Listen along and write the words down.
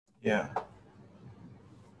Yeah.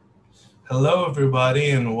 Hello,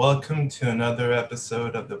 everybody, and welcome to another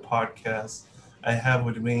episode of the podcast. I have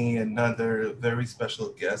with me another very special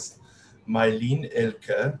guest, Mylene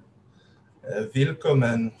Elke.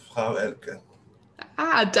 Willkommen, Frau Elke.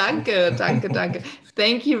 Danke.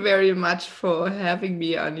 Thank you very much for having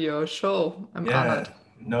me on your show. I'm Yeah, honored.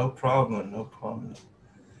 no problem, no problem.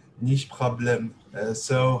 Nicht problem.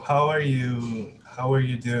 So, how are you? How are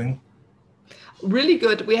you doing? Really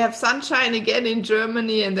good. We have sunshine again in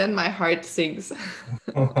Germany, and then my heart sings.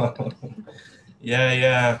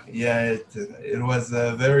 Yeah. It was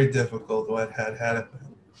very difficult what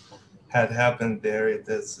had happened there. It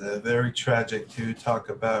is very tragic to talk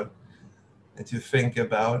about and to think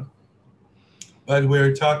about. But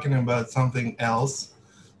we're talking about something else,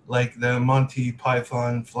 like the Monty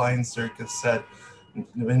Python Flying Circus set,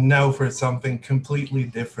 and now for something completely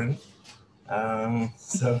different.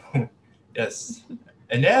 So, yes.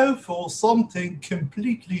 And now for something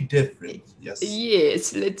completely different. Yes.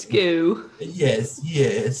 Yes, let's go. Yes.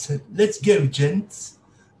 Let's go, gents.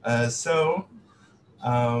 Can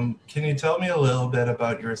you tell me a little bit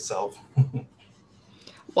about yourself?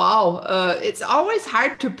 Wow, it's always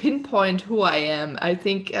hard to pinpoint who I am. I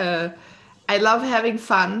think I love having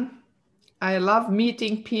fun. I love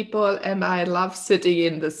meeting people, and I love sitting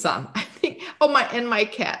in the sun. I think. Oh my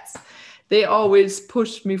cats. They always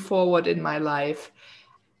push me forward in my life.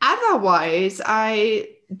 Otherwise, I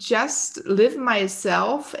just live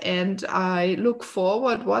myself and I look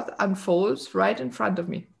forward what unfolds right in front of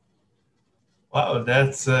me. Wow,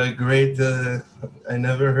 that's great. I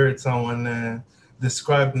never heard someone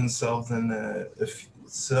describe themselves in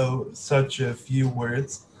such a few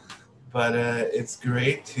words, but it's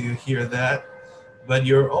great to hear that. But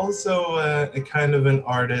you're also a kind of an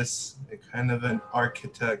artist, a kind of an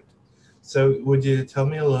architect. So, would you tell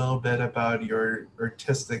me a little bit about your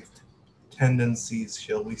artistic tendencies,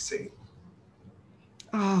 shall we say?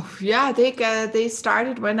 Oh, yeah, they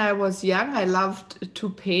started when I was young. I loved to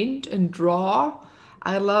paint and draw.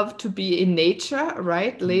 I love to be in nature,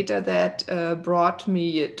 right? Later, that brought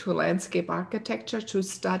me to landscape architecture to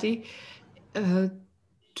study. Uh,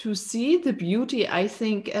 to see the beauty, I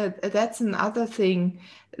think that's another thing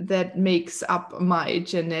that makes up my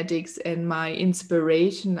genetics and my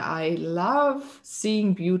inspiration. I love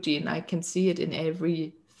seeing beauty, and I can see it in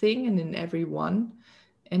everything and in everyone,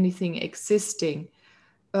 anything existing.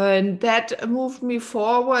 And that moved me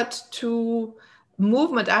forward to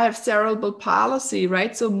movement. I have cerebral palsy,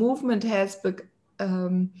 right? So movement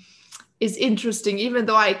um, is interesting. Even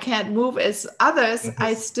though I can't move as others,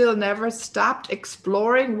 I Yes. still never stopped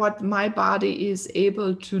exploring what my body is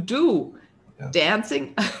able to do. Yes.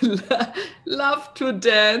 Dancing, I love to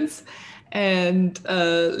dance. And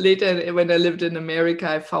later, when I lived in America,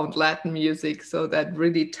 I found Latin music. So that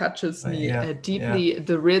really touches me Yeah. deeply.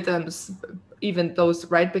 The rhythms, even those,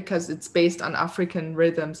 right? Because it's based on African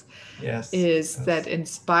rhythms, Yes. is that Yes.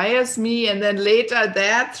 inspires me. And then later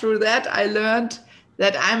that through that I learned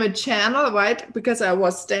that I'm a channel, right? Because I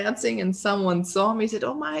was dancing and someone saw me, said,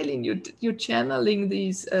 "Oh, Mylene, you're channeling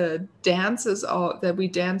these dances or that we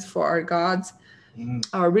dance for our gods, Mm,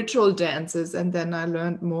 our ritual dances." And then I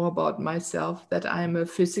learned more about myself, that I'm a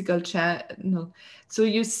physical channel. So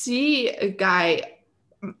you see, a guy,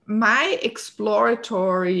 my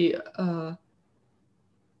exploratory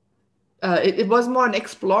it was more an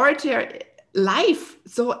exploratory life.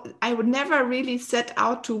 So I would never really set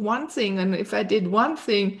out to one thing. And if I did one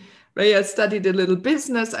thing, right, I studied a little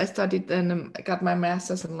business. I studied, then I got my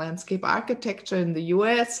master's in landscape architecture in the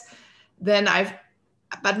US. Then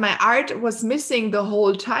but my art was missing the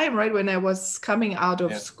whole time, right? When I was coming out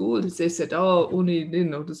of yeah. school, they said, "Oh, only,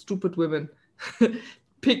 the stupid women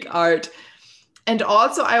pick art." And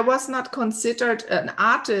also, I was not considered an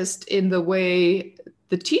artist in the way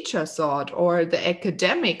the teacher thought or the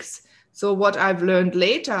academics. So what I've learned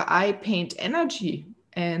later, I paint energy.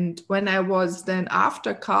 And when I was then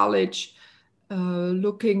after college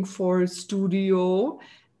looking for a studio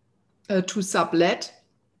to sublet,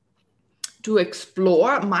 to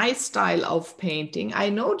explore my style of painting, I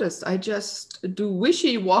noticed I just do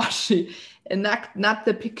wishy-washy and not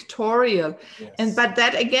the pictorial. And Yes. but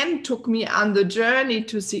that again took me on the journey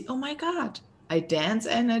to see, oh my God, I dance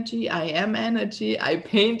energy, I am energy, I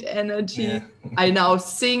paint Yeah. energy, I now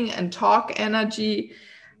sing and talk energy.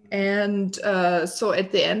 And so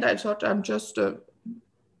at the end, I thought I'm just a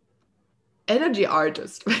energy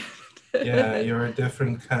artist. Yeah, you're a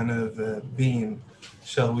different kind of being,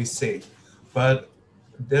 shall we say? But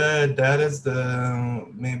that is the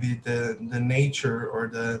maybe the nature or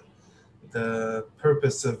the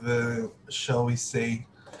purpose of shall we say,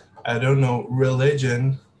 I don't know,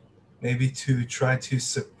 religion. maybe to try to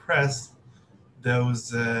suppress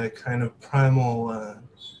those kind of primal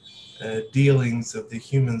dealings of the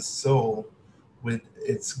human soul with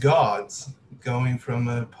its gods, going from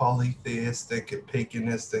a polytheistic, a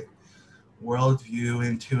paganistic worldview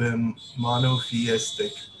into a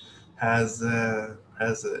monotheistic, has a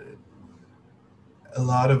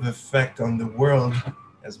lot of effect on the world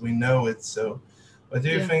as we know it. So, what do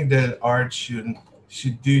you Yeah. think that art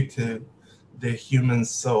should do to the human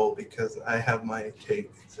soul? Because I have my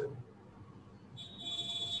take. So,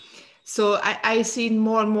 So I see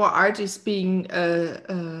more and more artists being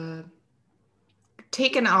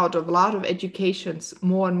taken out of a lot of educations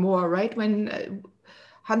more and more, right? When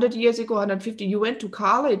 100 years ago, 150, you went to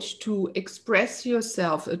college to express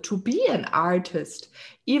yourself, to be an artist,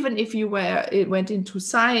 even if you went into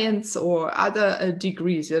science or other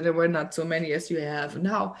degrees. There were not so many as you have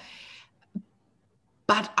now.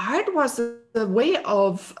 But art was a way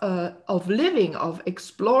of living, of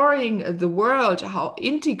exploring the world, how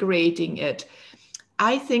integrating it.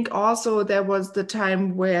 I think also there was the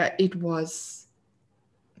time where it was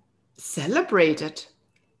celebrated.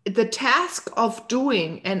 The task of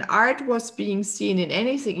doing and art was being seen in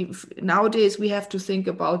anything. Nowadays we have to think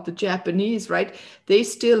about the Japanese, right? They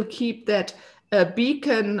still keep that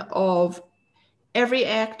beacon of every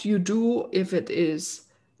act you do, if it is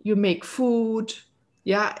you make food,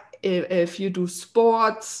 yeah, if you do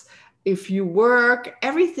sports, if you work,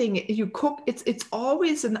 everything you cook, it's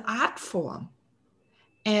always an art form.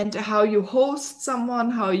 And how you host someone,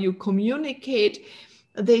 how you communicate,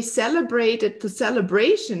 they celebrated the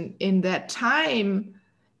celebration in that time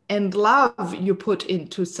and love you put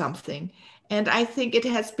into something. And I think it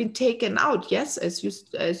has been taken out. Yes,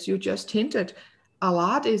 as you just hinted, a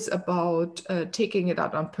lot is about taking it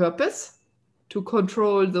out on purpose to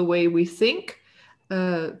control the way we think,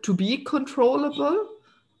 to be controllable.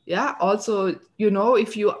 Yeah. Also,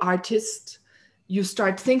 if you artist, you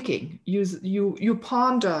start thinking, you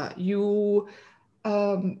ponder, you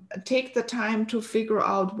take the time to figure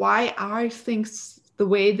out why are things the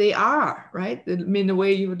way they are, right? In a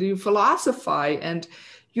way you philosophize and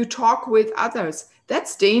you talk with others.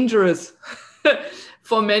 That's dangerous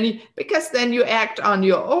for many, because then you act on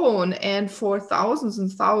your own, and for thousands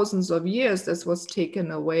and thousands of years this was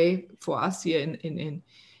taken away for us here in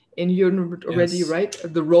Europe already, yes, right?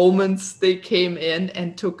 The Romans, they came in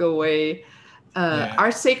and took away yeah,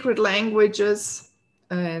 our sacred languages,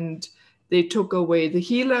 and they took away the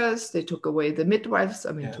healers, they took away the midwives,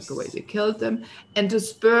 I mean, took away, yes, they killed them, and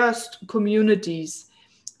dispersed communities.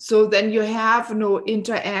 So then you have no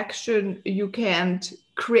interaction, you can't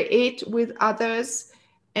create with others,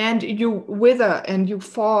 and you wither and you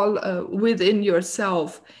fall within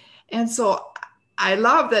yourself. And so I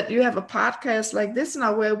love that you have a podcast like this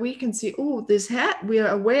now where we can see, oh, we are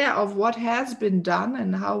aware of what has been done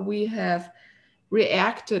and how we have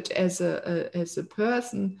reacted as a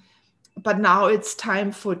person, but now it's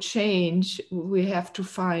time for change. We have to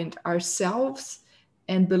find ourselves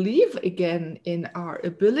and believe again in our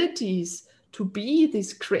abilities to be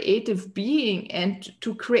this creative being and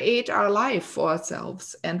to create our life for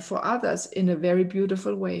ourselves and for others in a very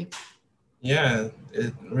beautiful way. yeah.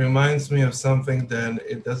 It reminds me of something that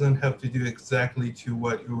it doesn't have to do exactly to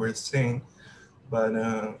what you were saying, but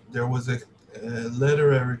there was a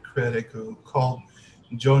literary critic who called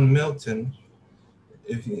John Milton,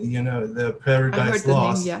 if you know the I Paradise heard the name,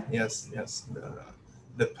 Lost. yeah. Yes, yes,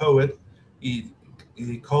 the poet. He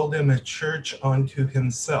he called him a church unto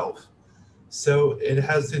himself. So it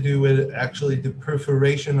has to do with actually the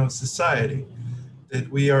perforation of society, that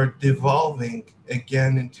we are devolving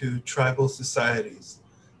again into tribal societies,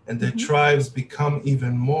 and the Mhm. tribes become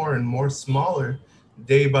even more and more smaller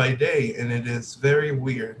day by day, and it is very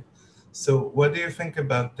weird. So what do you think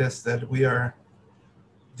about this, that we are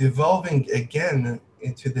devolving again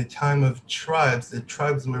into the time of tribes? The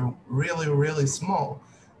tribes were really, really small,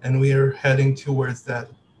 and we are heading towards that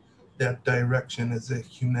direction as a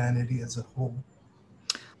humanity as a whole.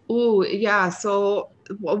 Oh, yeah. So,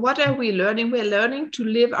 what are we learning? We're learning to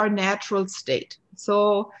live our natural state.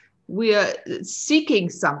 So, we are seeking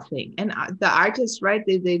something. And the artists, right,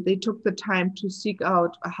 they took the time to seek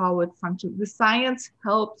out how it functions. The science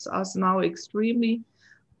helps us now extremely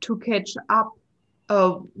to catch up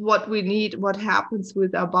what we need, what happens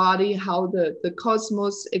with our body, how the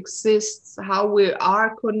cosmos exists, how we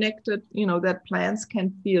are connected, that plants can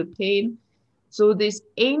feel pain. So, this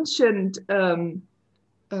ancient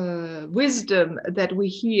wisdom that we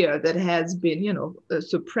hear that has been,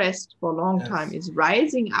 suppressed for a long time Yes. is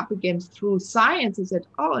rising up again through science. Is that,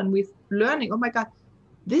 oh, and we're learning, oh my God,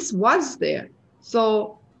 this was there.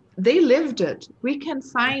 So they lived it. We can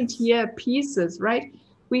find Yes. here pieces, right?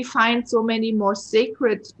 We find so many more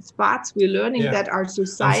sacred spots. We're learning Yeah. that our I'm sorry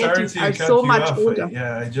societies are to so cut you much off. older.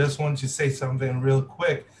 Yeah, I just want to say something real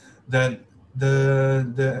quick that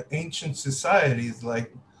the ancient societies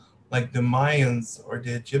like the Mayans or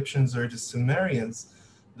the Egyptians or the Sumerians,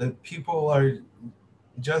 the people are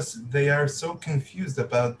they are so confused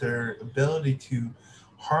about their ability to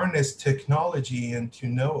harness technology and to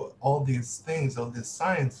know all these things, all these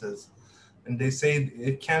sciences. And they say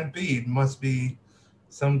it can't be, it must be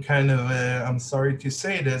some kind of, I'm sorry to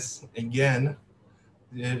say this again,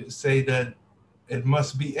 say that it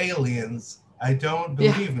must be aliens. I don't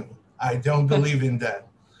Yeah, believe in. I don't believe in that.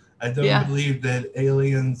 I don't yeah. believe that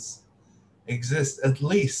aliens exist, at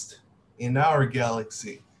least in our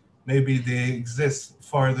galaxy. Maybe they exist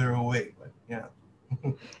farther away, but yeah.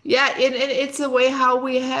 Yeah, it's a way how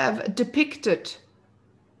we have depicted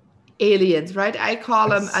aliens, right? I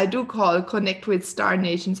Yes. do call connect with star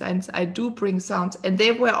nations, and I do bring sounds, and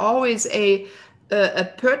they were always a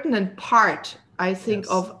pertinent part, I think,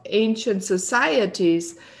 Yes. of ancient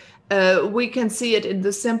societies. We can see it in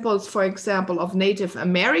the symbols, for example, of Native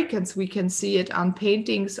Americans. We can see it on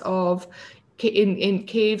paintings of in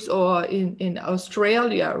caves or in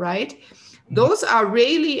Australia, right? Mhm. Those are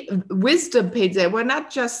really wisdom paintings. They were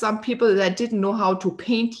not just some people that didn't know how to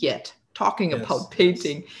paint yet, talking Yes. about Yes.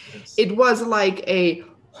 painting. Yes. It was like a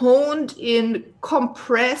honed in,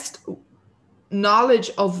 compressed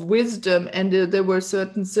knowledge of wisdom, and there were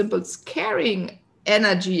certain symbols carrying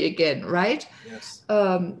energy again, right? Yes.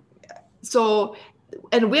 Um, so,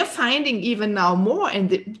 and we're finding even now more, and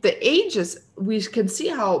the ages, we can see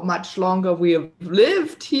how much longer we have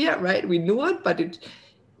lived here, right? We knew it, but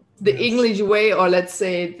the Yes. English way, or let's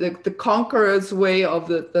say the conquerors' way of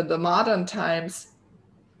the modern times,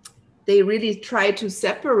 they really tried to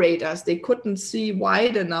separate us. They couldn't see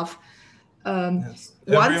wide enough. Yes.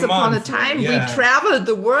 Every Once upon a month. time, we Yeah. traveled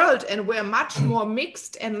the world and we're much more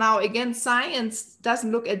mixed. And now, again, science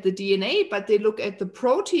doesn't look at the DNA, but they look at the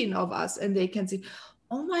protein of us and they can see,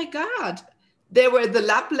 oh my God, there were the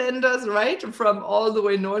Laplanders, right? From all the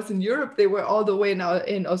way north in Europe. They were all the way now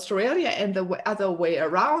in Australia, and the other way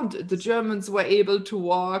around. The Germans were able to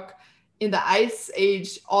walk in the ice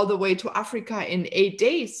age all the way to Africa in 8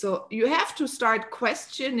 days. So you have to start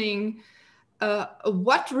questioning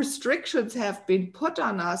what restrictions have been put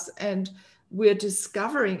on us, and we're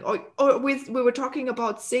discovering, or we were talking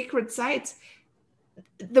about sacred sites.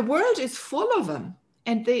 The world is full of them,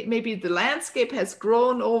 and maybe the landscape has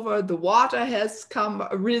grown over, the water has come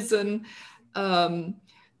risen. um,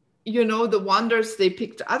 the wonders, they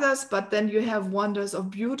picked others, but then you have wonders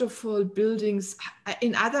of beautiful buildings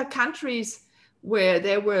in other countries where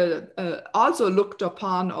they were also looked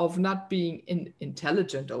upon of not being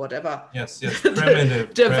intelligent or whatever Yes. Yes. Primitive.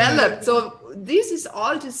 Primitive. developed. Yeah. So this is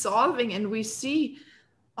all dissolving, and we see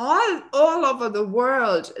all over the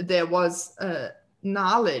world there was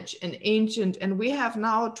knowledge and ancient, and we have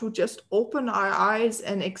now to just open our eyes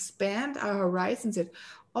and expand our horizons. And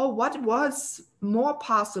oh, what was more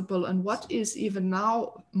possible, and what is even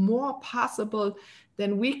now more possible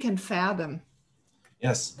than we can fathom.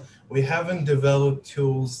 Yes, we haven't developed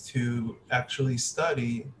tools to actually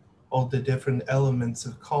study all the different elements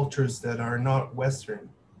of cultures that are not Western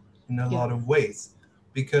in a Yeah, lot of ways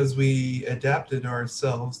because we adapted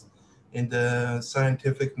ourselves in the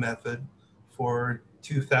scientific method for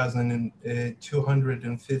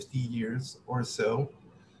 2,250 years or so,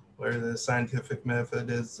 where the scientific method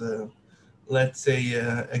is, let's say,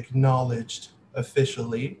 acknowledged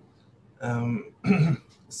officially. Um,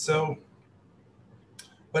 so,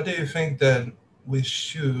 what do you think that we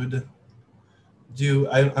should do?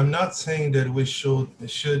 I'm not saying that we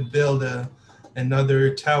should build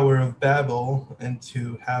another Tower of Babel and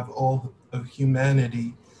to have all of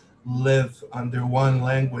humanity live under one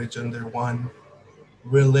language, under one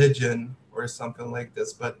religion, or something like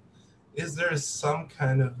this. But is there some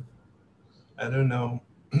kind of, I don't know,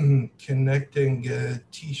 connecting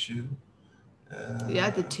tissue? yeah,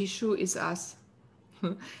 the Uh, tissue is us.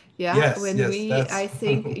 Yeah, yes, when yes, we, that's. I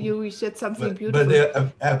think you said something But beautiful.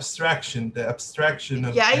 the abstraction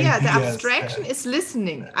of Yeah, the ideas abstraction that, is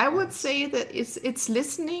listening. I would yes. say that it's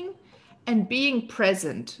listening and being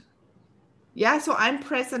present. Yeah, so I'm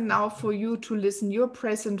present now for you to listen. You're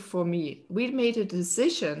present for me. We made a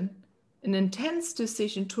decision, an intense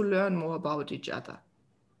decision, to learn more about each other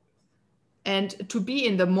and to be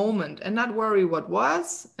in the moment and not worry what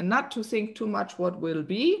was, and not to think too much what will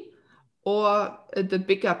be, or the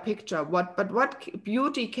bigger picture. What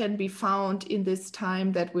beauty can be found in this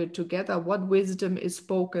time that we're together? What wisdom is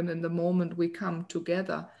spoken in the moment we come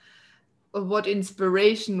together? what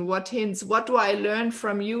inspiration, what hints, what do I learn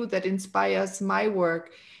from you that inspires my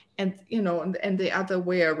work, and and the other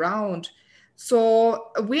way around.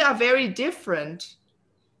 So we are very different,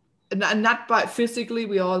 and not by physically,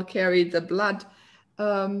 we all carry the blood.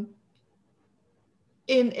 Um,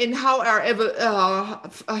 in how our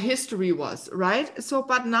history was, right? So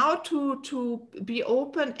but now to be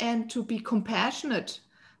open and to be compassionate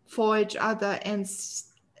for each other, and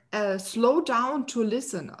slow down to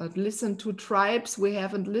listen to tribes we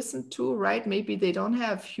haven't listened to, right? Maybe they don't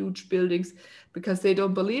have huge buildings because they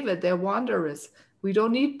don't believe it, they're wanderers. We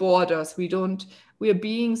don't need borders, we're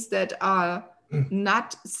beings that are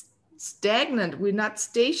not stagnant, we're not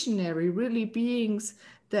stationary, really beings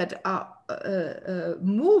that are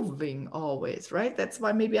moving always, right? That's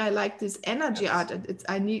why maybe I like this energy Yes. art.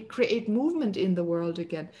 I need create movement in the world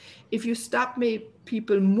again. If you stop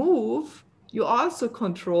people move, you also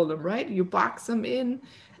control them, right? You box them in,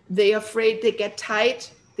 they're afraid, they get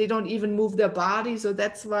tight, they don't even move their body. So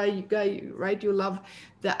that's why you guys, right? You love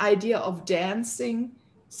the idea of dancing.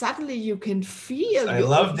 Suddenly you can feel, I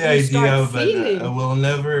love the you start idea, but I feeling. will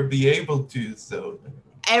never be able to. So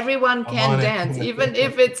Everyone I can want dance, even it.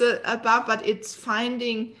 if it's about, but it's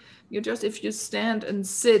finding, if you stand and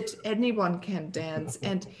sit, anyone can dance.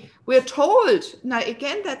 And we're told, now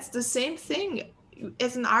again, that's the same thing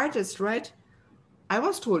as an artist, right? I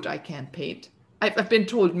was told I can't paint. I've been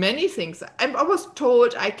told many things. I was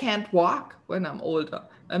told I can't walk when I'm older.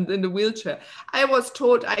 I'm in a wheelchair. I was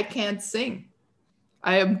told I can't sing.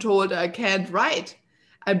 I am told I can't write.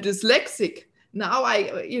 I'm dyslexic. Now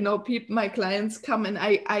people, my clients come, and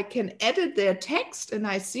I can edit their text, and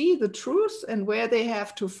I see the truth and where they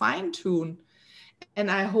have to fine tune. And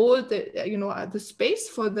I hold the space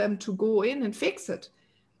for them to go in and fix it.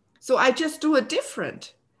 So I just do it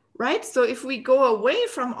different, right? So if we go away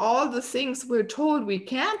from all the things we're told we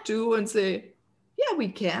can't do and say, yeah, we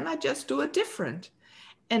can, I just do it different.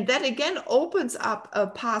 And that again opens up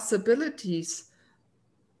possibilities.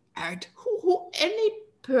 Art, who any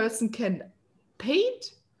person can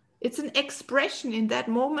paint. It's an expression. In that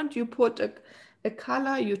moment, you put a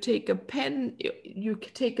color, you take a pen, you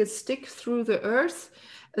take a stick through the earth,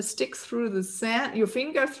 a stick through the sand, your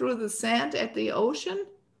finger through the sand at the ocean.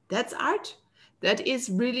 That's art. That is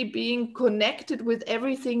really being connected with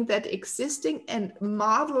everything that existing and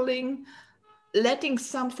modeling, letting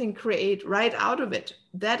something create right out of it.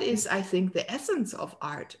 That is, I think, the essence of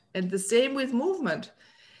art. And the same with movement.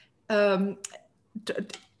 Um,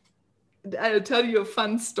 I'll tell you a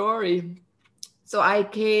fun story. So I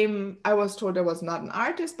was told I was not an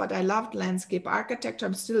artist, but I loved landscape architecture.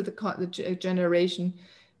 I'm still the generation,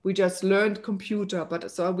 we just learned computer, but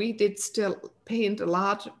so we did still paint a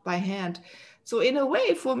lot by hand. So in a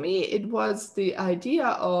way, for me, it was the idea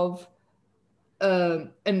of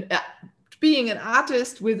being an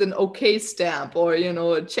artist with an okay stamp, or,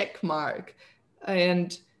 a check mark.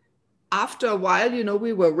 And after a while,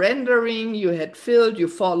 we were rendering, you had filled, you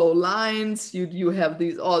follow lines, you have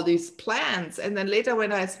all these plans. And then later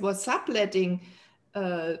when I was subletting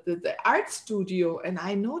the art studio, and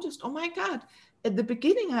I noticed, oh my God, at the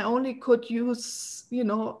beginning, I only could use,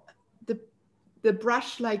 the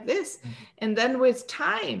brush like this. And then with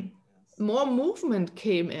time, more movement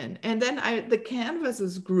came in. And then the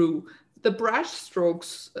canvases grew, the brush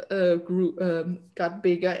strokes got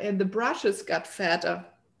bigger, and the brushes got fatter.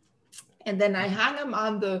 And then I hung them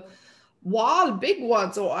on the wall, big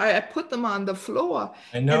ones, or I put them on the floor.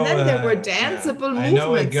 I know. And then there were Yeah. danceable I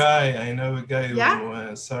know a movements. guy. I know a guy who.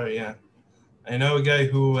 Yeah. Sorry. Yeah. I know a guy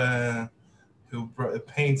who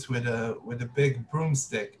paints with a big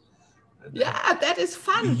broomstick. Yeah, that is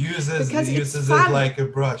fun. He uses It's it fun. like a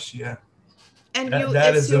brush. Yeah. And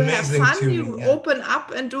That as is you have amazing fun, to me. you Yeah. open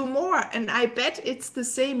up and do more. And I bet it's the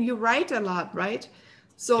same. You write a lot, right?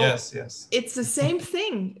 So Yes. it's the same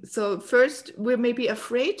thing. So first we're maybe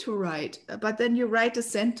afraid to write, but then you write a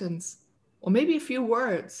sentence or maybe a few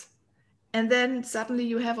words. And then suddenly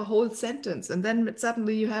you have a whole sentence, and then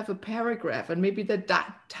suddenly you have a paragraph, and maybe the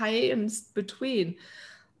tie-ins between,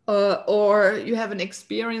 or you have an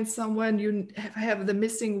experience somewhere, and you have the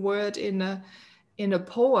missing word in a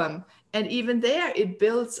poem, and even there it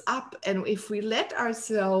builds up. And if we let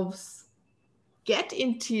ourselves get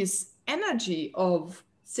into this energy of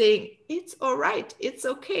saying it's all right, it's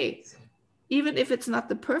okay, even if it's not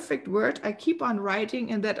the perfect word, I keep on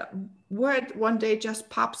writing, and that word one day just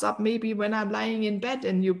pops up, maybe when I'm lying in bed,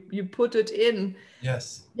 and you put it in.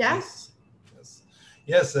 Yes. Yeah.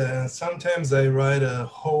 Yes. Sometimes I write a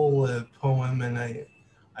whole poem, and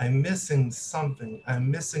I'm missing something.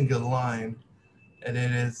 I'm missing a line, and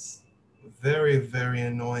it is very, very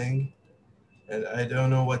annoying. and I don't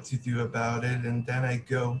know what to do about it. And then I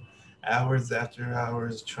go hours after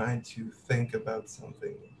hours trying to think about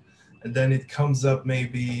something. And then it comes up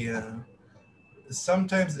maybe,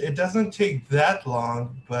 sometimes it doesn't take that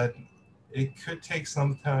long, but it could take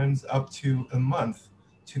sometimes up to a month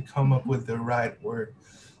to come up Mhm. with the right word.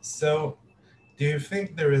 So, do you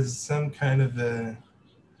think there is some kind of a,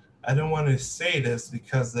 I don't want to say this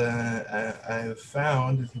because I have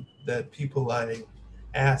found that people I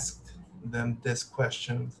asked them this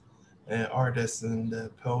question, artists and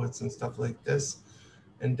poets and stuff like this,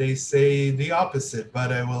 and they say the opposite,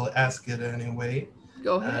 but I will ask it anyway.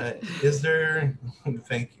 Go ahead. Is there,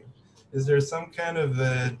 thank you, is there some kind of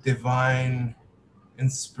a divine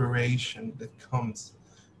inspiration that comes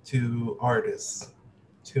to artists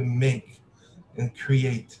to make and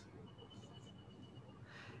create?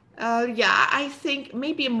 Yeah, I think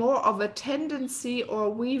maybe more of a tendency,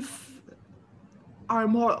 or are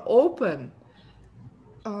more open.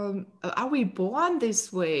 Are we born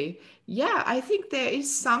this way? Yeah, I think there is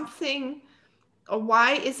something.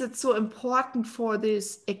 Why is it so important for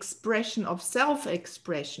this expression of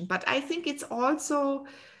self-expression? But I think it's also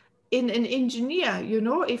in an engineer.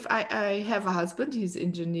 If I have a husband, he's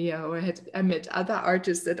engineer, or I met other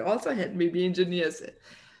artists that also had maybe engineers.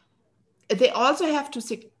 They also have to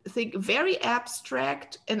think very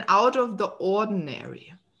abstract and out of the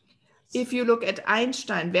ordinary. If you look at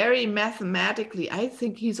Einstein, very mathematically, I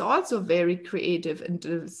think he's also very creative and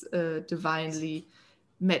divinely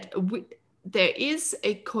met. There is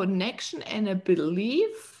a connection and a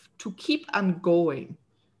belief to keep on going.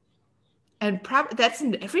 And that's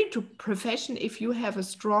in every profession. If you have a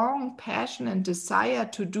strong passion and desire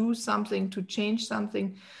to do something, to change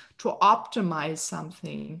something, to optimize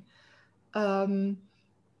something, um,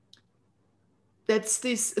 that's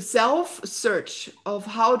this self search of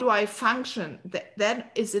how do I function,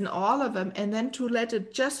 that is in all of them. And then to let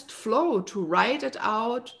it just flow, to write it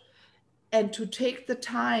out, and to take the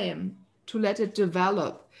time to let it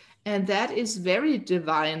develop. And that is very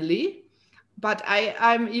divinely. But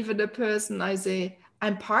I'm even a person, I say,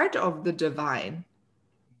 I'm part of the divine.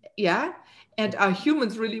 Yeah. And our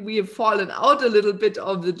humans really, we have fallen out a little bit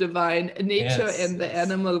of the divine. Nature Yes, and the yes.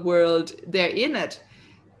 animal world, they're in it.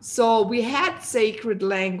 So we had sacred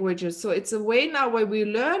languages. So it's a way now where we're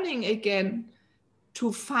learning again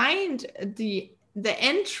to find the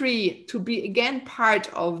entry to be again part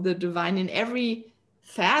of the divine in every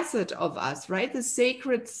facet of us, right? The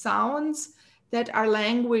sacred sounds that our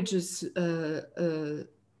languages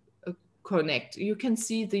connect. You can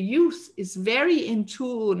see the youth is very in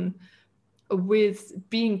tune with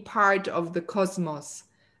being part of the cosmos,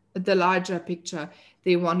 the larger picture.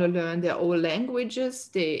 They want to learn their own languages.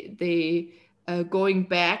 They going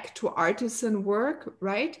back to artisan work,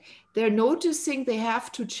 right? They're noticing they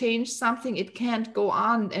have to change something. It can't go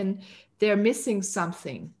on, and they're missing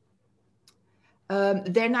something.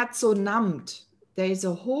 They're not so numbed. There's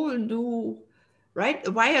a whole new, right?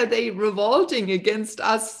 Why are they revolting against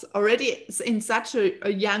us already in such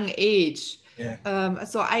a young age? Yeah.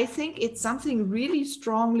 So I think it's something really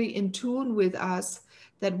strongly in tune with us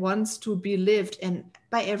that wants to be lived and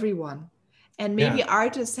by everyone. And Yeah. maybe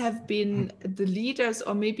artists have been the leaders,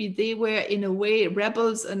 or maybe they were in a way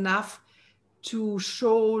rebels enough to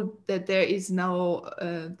show that there is now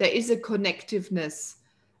there is a connectiveness,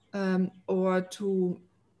 or to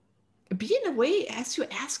be in a way, as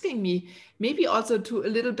you're asking me, maybe also to a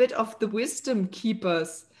little bit of the wisdom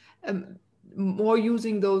keepers, um, more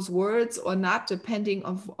using those words or not, depending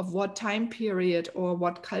of what time period or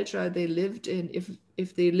what culture they lived in.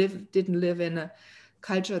 If they didn't live in a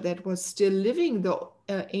culture that was still living the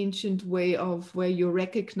ancient way of where you're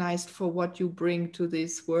recognized for what you bring to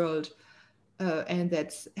this world, and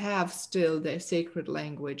that have still their sacred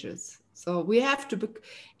languages. So we have to,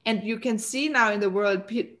 and you can see now in the world,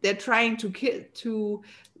 they're trying to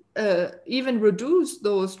even reduce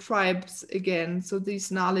those tribes again, so this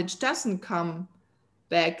knowledge doesn't come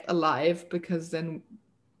back alive, because then,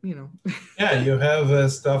 you know. Yeah, you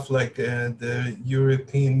have stuff like the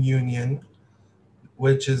European Union,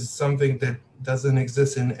 which is something that doesn't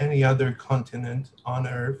exist in any other continent on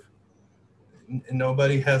Earth.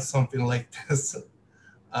 Nobody has something like this.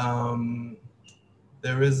 Um,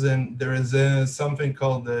 there is something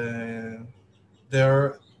called there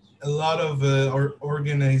are a lot of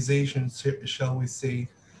organizations, shall we say,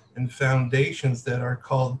 and foundations that are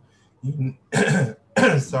called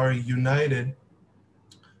sorry, United,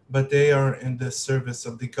 but they are in the service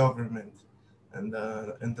of the government and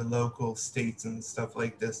the local states and stuff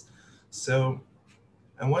like this. So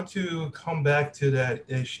I want to come back to that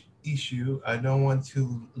issue. I don't want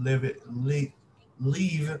to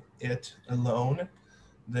leave it alone.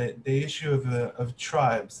 The issue of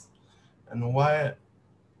tribes, and why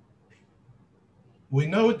we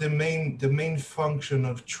know the main function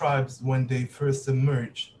of tribes when they first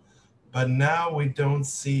emerged, but now we don't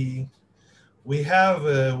see. We have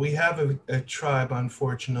a tribe,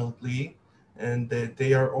 unfortunately, and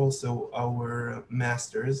they are also our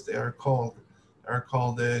masters. They are called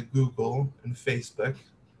Google and Facebook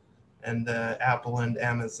and Apple and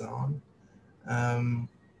Amazon. Um,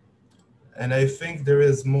 and I think there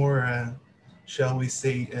is more, shall we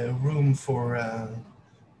say, room for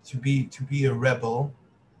to be a rebel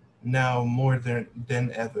now more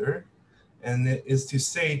than ever, and it is to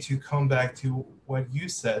say to come back to what you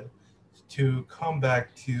said, to come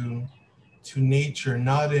back to nature,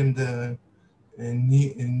 not in the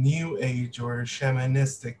in new age or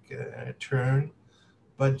shamanistic turn,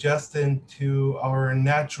 but just into our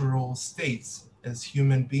natural states as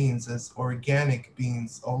human beings, as organic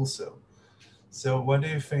beings also. So, what do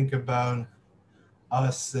you think about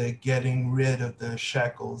us getting rid of the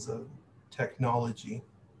shackles of technology,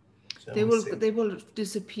 shall They we will say? they will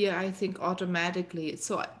disappear, I think, automatically.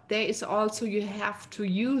 So there is also, you have to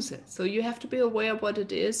use it. So you have to be aware what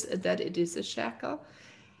it is, that it is a shackle.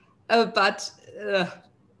 But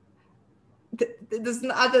there's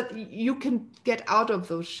another, you can get out of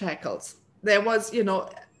those shackles. There was,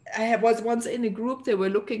 was once in a group, they were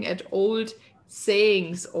looking at old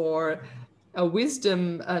sayings or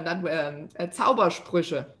wisdom, not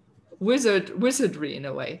Zaubersprüche, wizardry in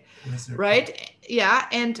a way, Wizardry. right? Yeah,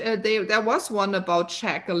 and there was one about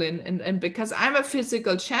shackling, and because I'm a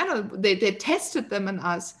physical channel, they tested them on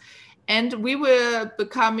us, and we were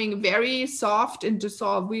becoming very soft and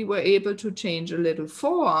dissolved. We were able to change a little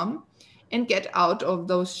form and get out of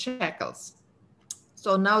those shackles.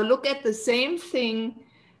 So now look at the same thing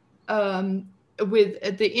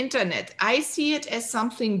with the internet. I see it as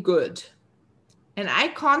something good, and I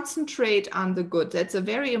concentrate on the good. That's a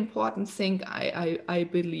very important thing, I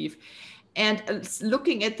believe. And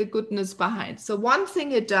looking at the goodness behind. So one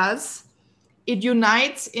thing it does, it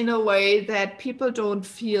unites in a way that people don't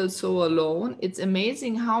feel so alone. It's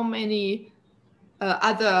amazing how many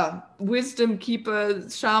other wisdom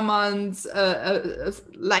keepers, shamans,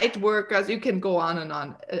 light workers, you can go on and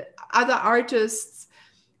on, other artists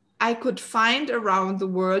I could find around the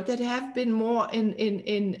world that have been more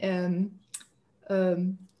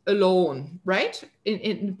alone, right?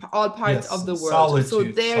 In all parts of Yes, the world. So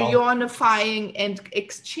solitude. they're unifying and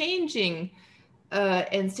exchanging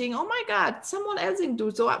and saying, oh my God, someone else can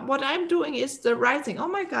do. So what I'm doing is the right thing. Oh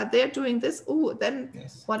my God, they're doing this. Oh, then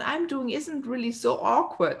Yes. what I'm doing isn't really so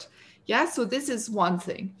awkward. Yeah, so this is one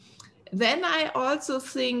thing. Then I also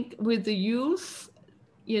think with the youth,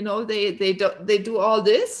 they do all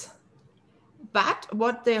this, but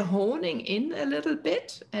what they're honing in a little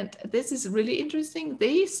bit, and this is really interesting,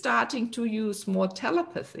 they starting to use more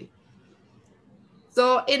telepathy.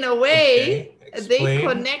 So in a Okay. way, they Explain.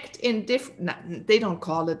 connect in different, they don't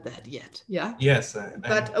call it that yet, yeah? Yes, I know.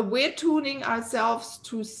 But we're tuning ourselves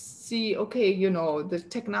to see, okay, the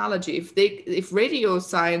technology, if radio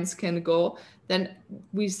science can go, then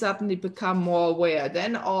we suddenly become more aware.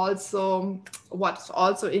 Then also, what's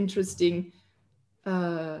also interesting,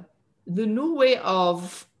 the new way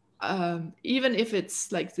of even if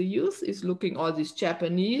it's like the youth is looking all these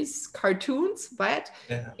Japanese cartoons, but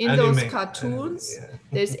Yeah, in those anime. cartoons Yeah.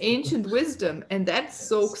 there's ancient wisdom, and that Yes.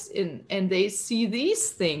 soaks in, and they see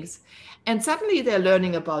these things, and suddenly they're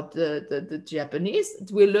learning about the Japanese,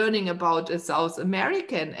 we're learning about a South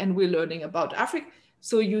American, and we're learning about Africa.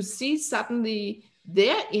 So you see suddenly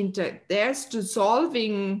there's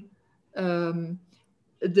dissolving um,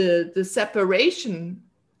 the separation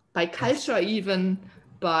by Yes. culture, even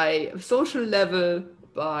by social level,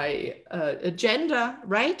 by gender,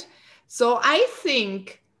 right? So I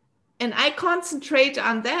think, and I concentrate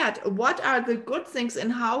on that, what are the good things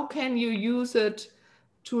and how can you use it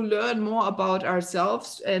to learn more about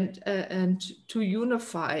ourselves and to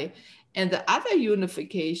unify. And the other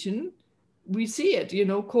unification, we see it,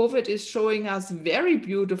 COVID is showing us very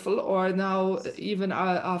beautiful, or now even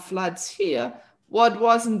our floods here, what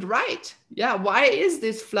wasn't right. Yeah, why is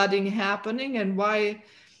this flooding happening, and why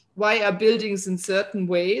are buildings in certain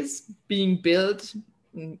ways being built?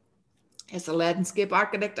 As a landscape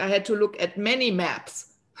architect, I had to look at many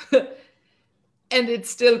maps. And it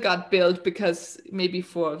still got built because maybe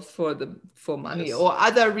for money Yes. or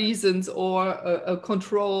other reasons, or a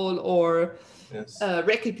control, or Yes.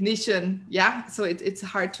 recognition. Yeah, so it's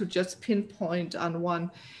hard to just pinpoint on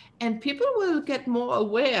one, and people will get more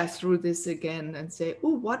aware through this again and say,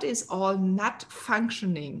 oh, what is all not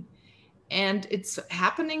functioning, And it's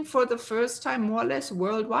happening for the first time more or less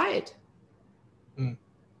worldwide. Mm.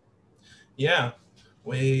 Yeah,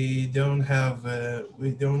 we don't have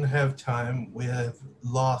time. We have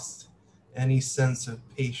lost any sense of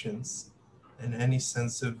patience and any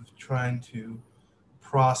sense of trying to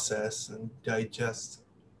process and digest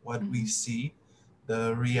what we see,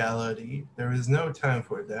 the reality. There is no time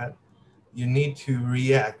for that. You need to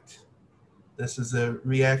react. This is a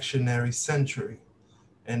reactionary century,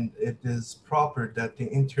 and it is proper that the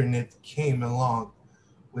internet came along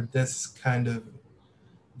with this kind of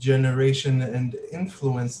generation and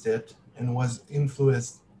influenced it and was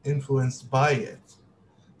influenced by it.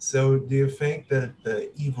 So do you think that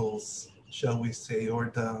the evils, shall we say,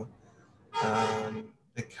 or the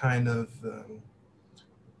kind of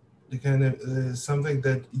something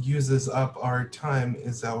that uses up our time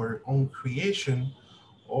is our own creation,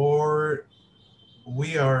 or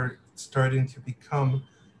we are starting to become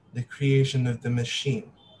the creation of the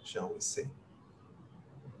machine, shall we say?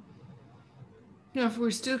 Yeah,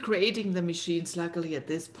 we're still creating the machines, luckily, at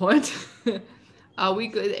this point. Are we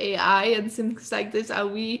good AI and things like this? Are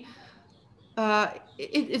we?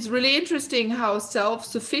 It's really interesting how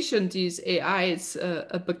self-sufficient these AIs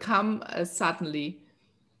become suddenly.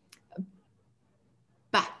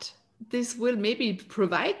 But this will maybe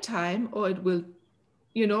provide time, or it will,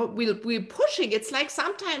 we're pushing. It's like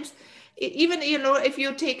sometimes, even, if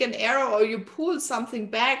you take an arrow or you pull something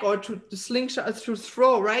back, or to slingshot, to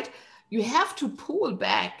throw, right? You have to pull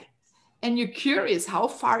back, and you're curious, how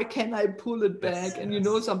far can I pull it Yes, back? And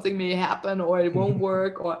yes. something may happen, or it won't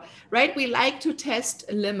work, or right. We like to test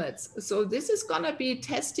limits. So this is going to be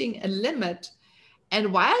testing a limit.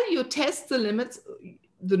 And while you test the limits,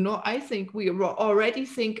 I think we already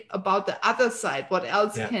think about the other side, what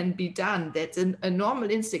else Yeah. can be done. That's a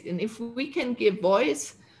normal instinct. And if we can give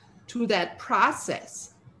voice to that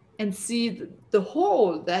process and see the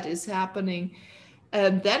whole that is happening,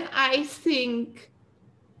 then I think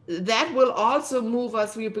that will also move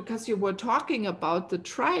us, because you were talking about the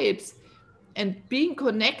tribes and being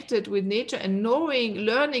connected with nature and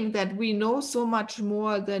learning that we know so much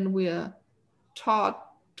more than we're taught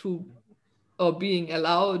to, or being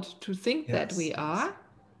allowed to think that Yes, we yes. are.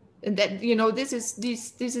 And that,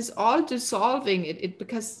 this is all dissolving it,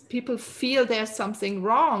 because people feel there's something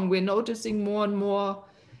wrong. We're noticing more and more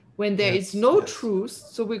when there is Yes, no yes. truth,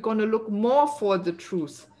 so we're going to look more for the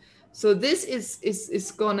truth. So this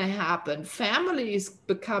is going to happen. Family is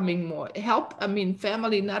becoming more help. I mean,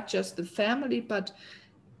 family, not just the family, but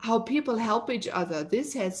how people help each other.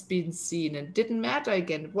 This has been seen, and didn't matter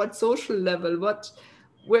again what social level,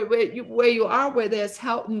 where you are, where there's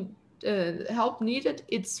help needed,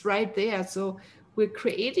 it's right there. So we're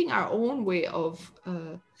creating our own way of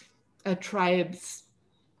tribes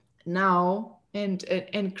now,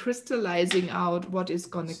 and crystallizing out what is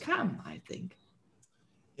going to come, I think.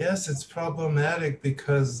 Yes, it's problematic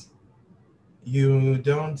because you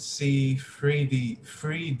don't see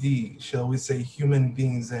 3D, shall we say, human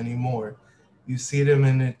beings anymore. You see them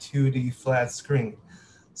in a 2D flat screen.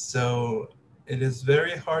 So it is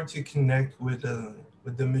very hard to connect with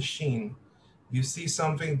the machine. You see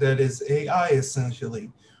something that is AI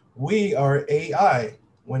essentially. We are AI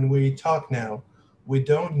when we talk now. We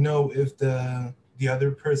don't know if the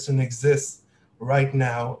other person exists right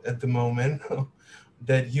now at the moment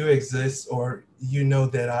that you exist, or you know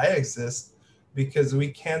that I exist, because we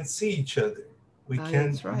can't see each other. We Ah,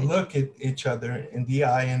 can't that's right. look at each other in the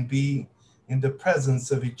eye and be in the presence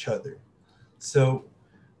of each other. So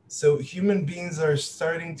human beings are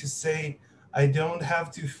starting to say, I don't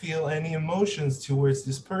have to feel any emotions towards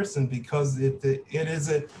this person because it is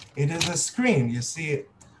a screen. You see it.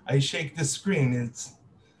 I shake the screen.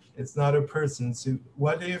 It's not a person. So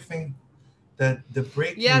what do you think that the Yeah,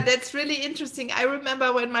 breaking? that's really interesting. I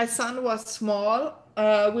remember when my son was small,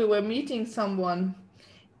 we were meeting someone,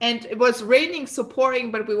 and it was raining, so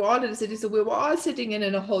pouring, but we were all in the city. So we were all sitting in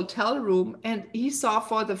a hotel room, and he saw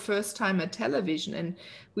for the first time a television, and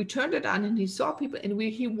we turned it on, and he saw people, and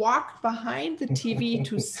he walked behind the TV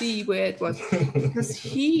to see where it was, because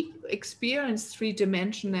he experienced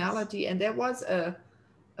three-dimensionality. And there was a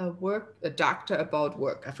doctor about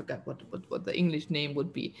work. I forgot what the English name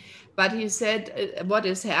would be, but he said what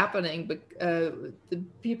is happening. The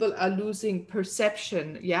people are losing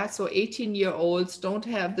perception. Yeah, so 18-year-olds don't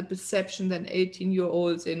have the perception than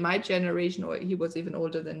 18-year-olds in my generation, or he was even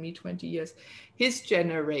older than me, 20 years. His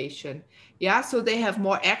generation. Yeah, so they have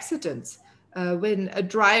more accidents. When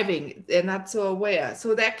driving, they're not so aware.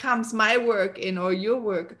 So there comes my work in, or your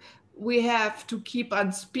work. We have to keep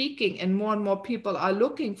on speaking, and more people are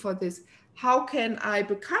looking for this. How can I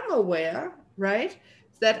become aware, right?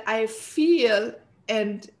 that I feel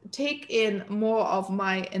and take in more of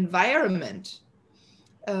my environment.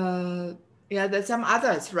 Yeah, there's some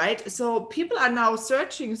others, right? So people are now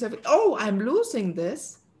searching, so, oh, I'm losing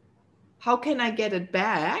this. How can I get it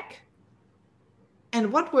back?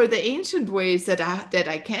 And what were the ancient ways that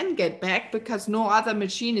I can get back? Because no other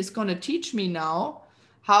machine is going to teach me now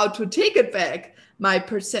how to take it back. My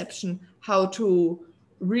perception, how to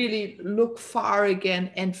really look far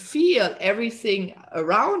again and feel everything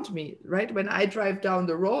around me, right? When I drive down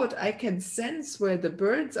the road, I can sense where the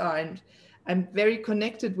birds are, and I'm very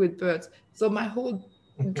connected with birds. So my whole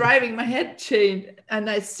driving my head changed, and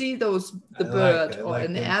I see the bird I or like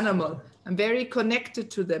an that. animal. I'm very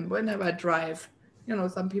connected to them whenever I drive.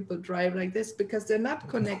 Some people drive like this because they're not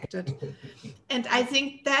connected. And I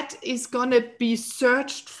think that is going to be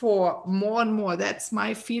searched for more and more. That's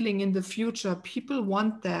my feeling in the future. People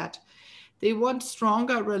want that. They want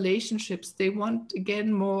stronger relationships. They want,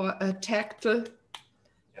 again, more tactile.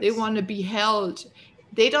 They want to be held.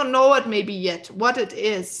 They don't know it maybe yet, what it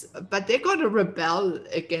is, but they're going to rebel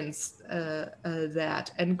against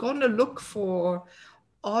that and going to look for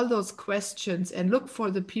all those questions and look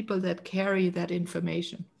for the people that carry that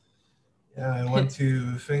information. Yeah, I want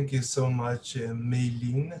to thank you so much,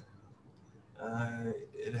 Mei-Lin.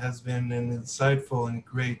 It has been an insightful and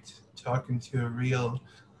great talking to a real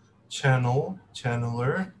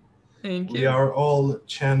channeler. Thank you. We are all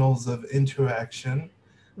channels of interaction.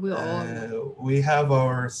 We have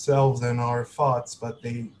ourselves and our thoughts, but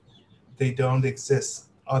they don't exist.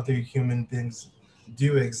 Other human beings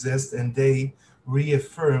do exist, and they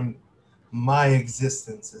reaffirm my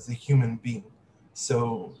existence as a human being.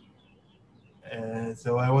 So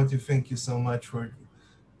I want to thank you so much for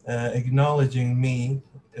acknowledging me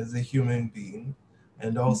as a human being,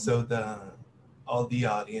 and also all the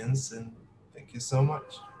audience. And thank you so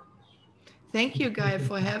much. Thank you, Guy,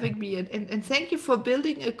 for having me, and thank you for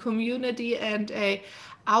building a community and a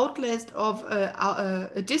outlet of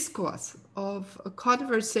a discourse, of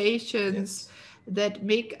conversations that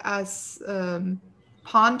make us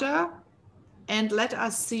ponder and let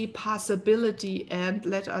us see possibility, and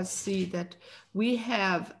let us see that we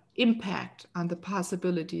have impact on the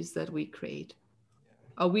possibilities that we create.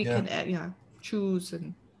 Or we can choose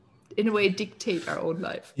and in a way dictate our own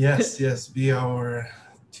life. Yes,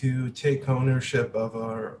 to take ownership of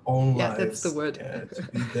our own lives. Yeah, that's the word. To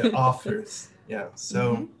be the authors. Yeah.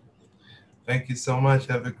 So thank you so much.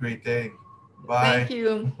 Have a great day. Bye. Thank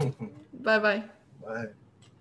you. Bye-bye. Bye.